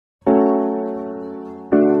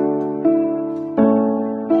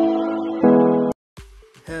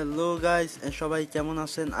Hello guys, সবাই কেমন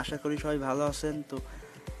আছেন? আশা করি সবাই ভালো আছেন। তো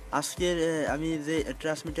আজকের আমি যে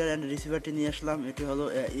ট্রান্সমিটার অ্যান্ড রিসিভারটি নিয়ে আসলাম, এটি হলো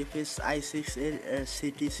FSI6 এর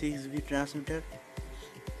ct6b ট্রান্সমিটার।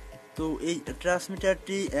 তো এই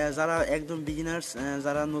ট্রান্সমিটারটি যারা একদম বিগিনার্স,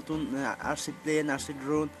 যারা নতুন RC plane, RC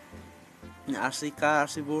drone, RC কার,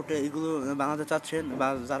 আরসি বোট এগুলো বানাতে চাচ্ছেন, বা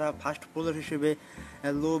যারা ফার্স্ট প্রোডাক্ট হিসেবে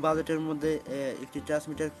লো বাজেটের মধ্যে একটি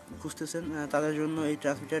ট্রান্সমিটার খুঁজতেছেন, তাদের জন্য এই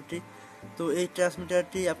ট্রান্সমিটারটি। তো এই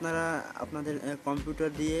ট্রান্সমিটারটি আপনারা আপনাদের কম্পিউটার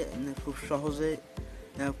দিয়ে খুব সহজে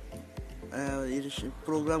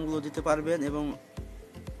প্রোগ্রামগুলো দিতে পারবেন, এবং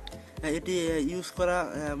এটি ইউজ করা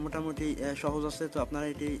মোটামুটি সহজ আছে। তো আপনারা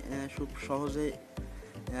এটি খুব সহজে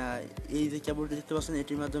এই যে কেবলটি দেখতে পাচ্ছেন,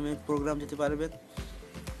 এটির মাধ্যমে প্রোগ্রাম দিতে পারবেন।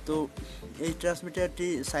 তো এই ট্রান্সমিটারটি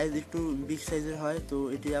সাইজ একটু বিগ সাইজের হয়। তো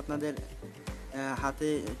এটি আপনাদের হাতে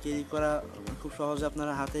ক্যারি করা খুব সহজে,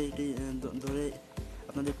 আপনারা হাতে এটি ধরে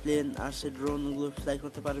আপনাদের প্লেন আর সে ড্রোনগুলো ফ্লাই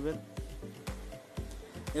করতে পারবেন।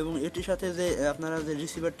 এবং এটির সাথে যে আপনারা যে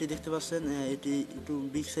রিসিভারটি দেখতে পাচ্ছেন, এটি একটু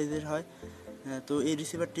বিগ সাইজের হয়। তো এই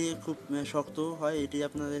রিসিভারটি খুব শক্ত হয়, এটি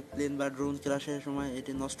আপনাদের প্লেন বা ড্রোন ক্রাশের সময়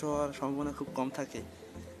এটি নষ্ট হওয়ার সম্ভাবনা খুব কম থাকে।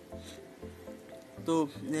 তো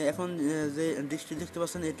এখন যে ডিস্কটি দেখতে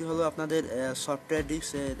পাচ্ছেন, এটি হলো আপনাদের সফটওয়্যার ডিস্ক।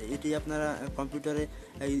 এটি আপনারা কম্পিউটারে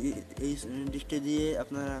এই ডিস্কটি দিয়ে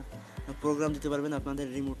আপনারা প্রোগ্রাম দিতে পারবেন আপনাদের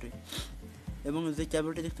রিমোটে। এবং যে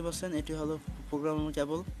কেবলটি দেখতে পাচ্ছেন, এটি হলো প্রোগ্রাম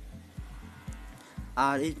কেবল।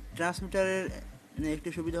 আর এই ট্রান্সমিটারের একটি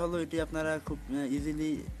সুবিধা হলো, এটি আপনারা খুব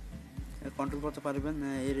ইজিলি কন্ট্রোল করতে পারবেন।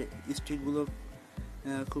 এর স্টিকগুলো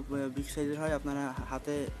খুব বিগ সাইজের হয়, আপনারা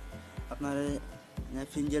হাতে আপনার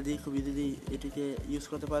ফিঙ্গার দিয়ে খুব ইজিলি এটিকে ইউজ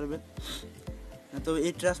করতে পারবেন। তো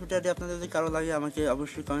এই ট্রান্সমিটারটি আপনাদের যদি কারো লাগে, আমাকে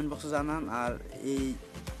অবশ্যই কমেন্ট বক্সে জানান। আর এই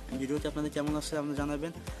ভিডিওটি আপনাদের কেমন আসছে আপনি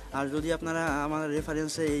জানাবেন। আর যদি আপনারা আমার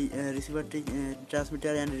রেফারেন্সে এই রিসিভারটি,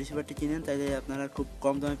 ট্রান্সমিটার অ্যান্ড রিসিভারটি কিনেন, তাহলে আপনারা খুব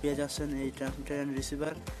কম দামে পেয়ে যাচ্ছেন এই ট্রান্সমিটার অ্যান্ড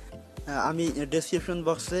রিসিভার। আমি ডেসক্রিপশন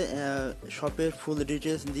বক্সে শপের ফুল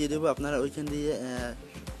ডিটেলস দিয়ে দেবো, আপনারা ওইখান দিয়ে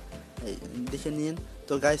দেখে নিন।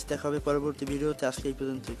 তো গাইস, দেখা হবে পরবর্তী ভিডিওতে। আজকে এই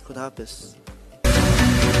পর্যন্ত, খোদা হাফেজ।